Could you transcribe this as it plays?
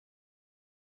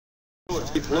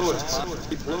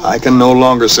I can no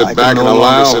longer sit back and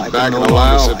allow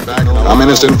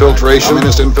communist infiltration,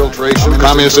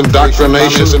 communist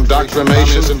indoctrination,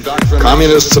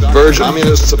 communist subversion,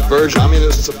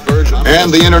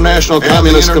 and the international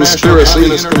communist conspiracy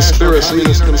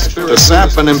to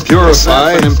sap and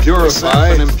impurify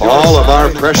all of our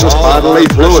precious bodily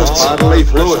fluids.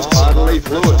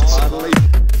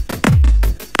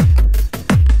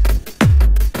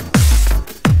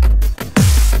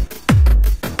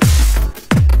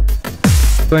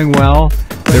 Doing well.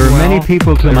 There are many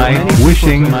people tonight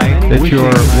wishing that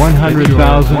your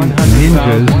 100,000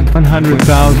 ninjas,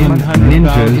 100,000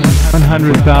 ninjas,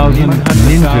 100,000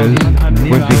 ninjas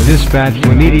would be dispatched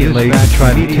immediately to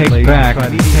try to take back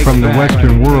from the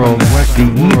Western world the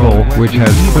evil which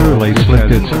has clearly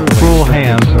slipped its cruel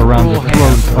hands around the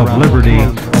throat of liberty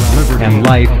and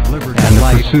life and the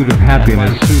pursuit of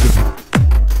happiness.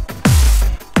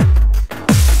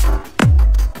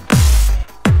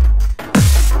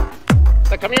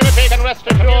 The community can rest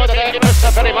assured that their interests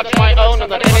are very much my own and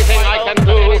that anything I can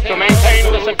do to maintain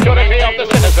the security of the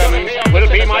citizens will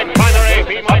be my primary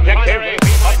objective.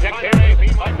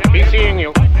 Be seeing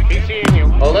you.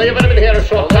 Although you've only been here a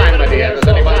short time, my dear, there's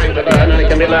only one thing to learn and it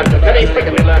can be learned. Very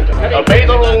frequently learned. Obey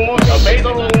the rules,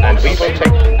 and we will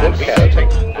take good care.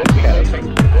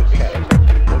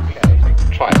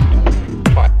 Try it.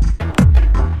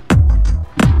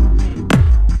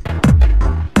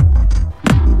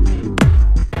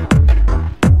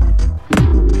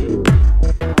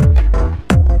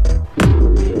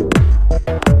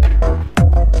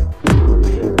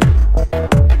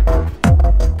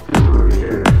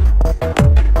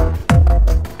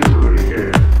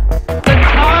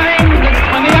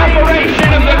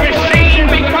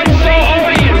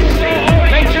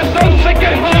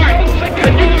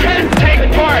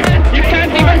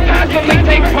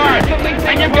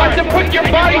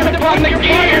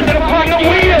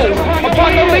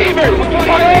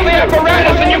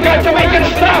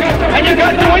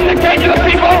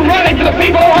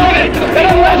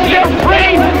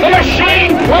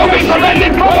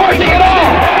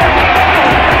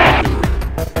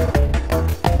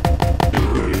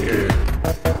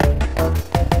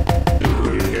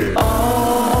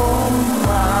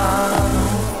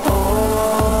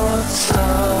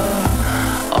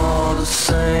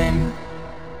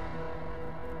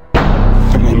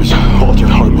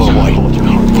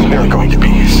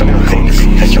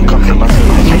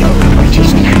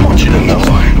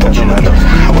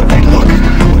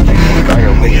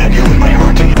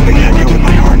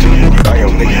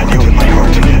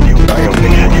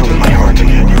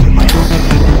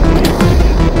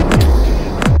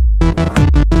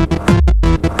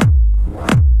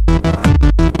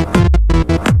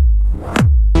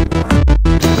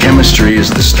 Chemistry is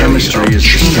the chemistry.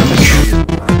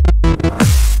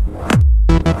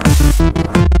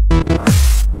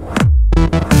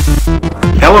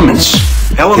 Elements,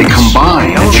 they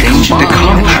combine and change into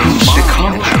compounds.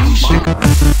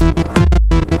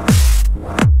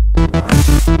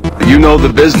 You know the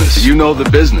business.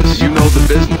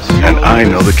 And I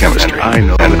know the chemistry. I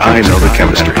know the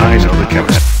chemistry.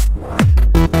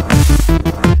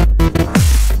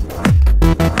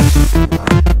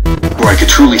 Or I could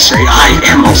truly say, I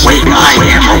am awake.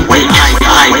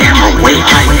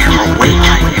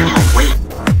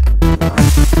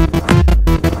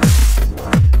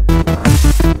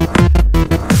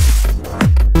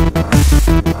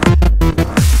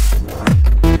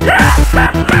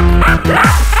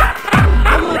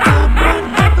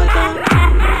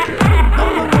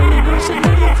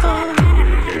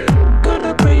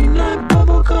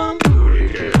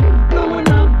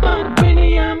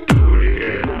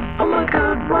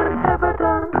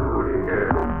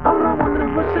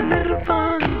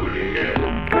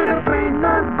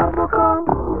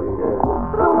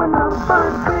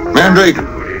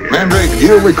 Mandrake, do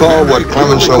you recall what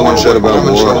Clemenceau once said about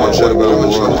war?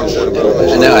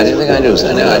 No, I didn't think I knew.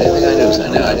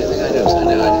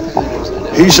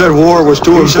 He said war was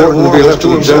too important to be left to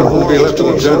the general.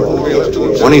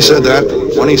 When he said that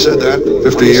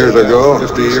 50 years ago,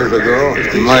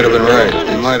 he might have been right.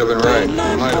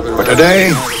 But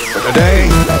today,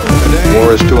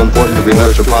 war is too important to be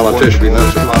left to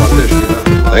politicians.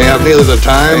 They have neither the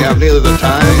time,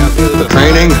 the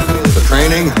training,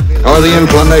 or the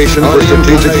inclination for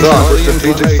strategic thought.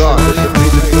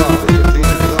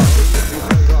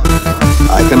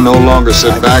 I can no longer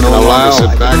sit back and allow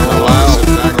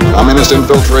communist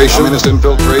infiltration,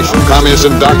 communist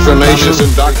indoctrination,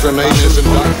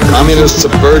 communist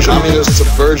subversion,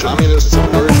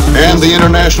 and the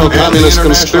international communist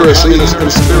conspiracy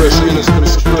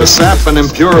to sap and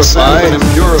impurify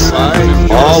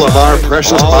all of our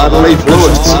precious bodily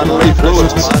fluids.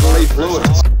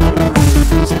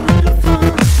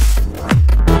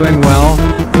 Doing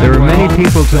well. There are many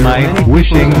people tonight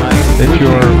wishing that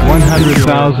your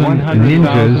 100,000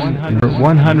 ninjas,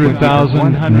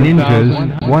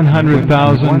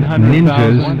 100,000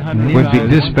 ninjas would be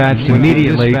dispatched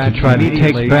immediately to try to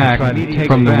take back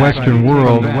from the Western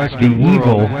world the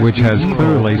evil which has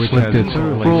clearly slipped its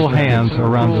cruel hands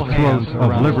around the throat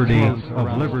of liberty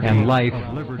and life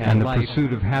and the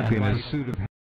pursuit of happiness.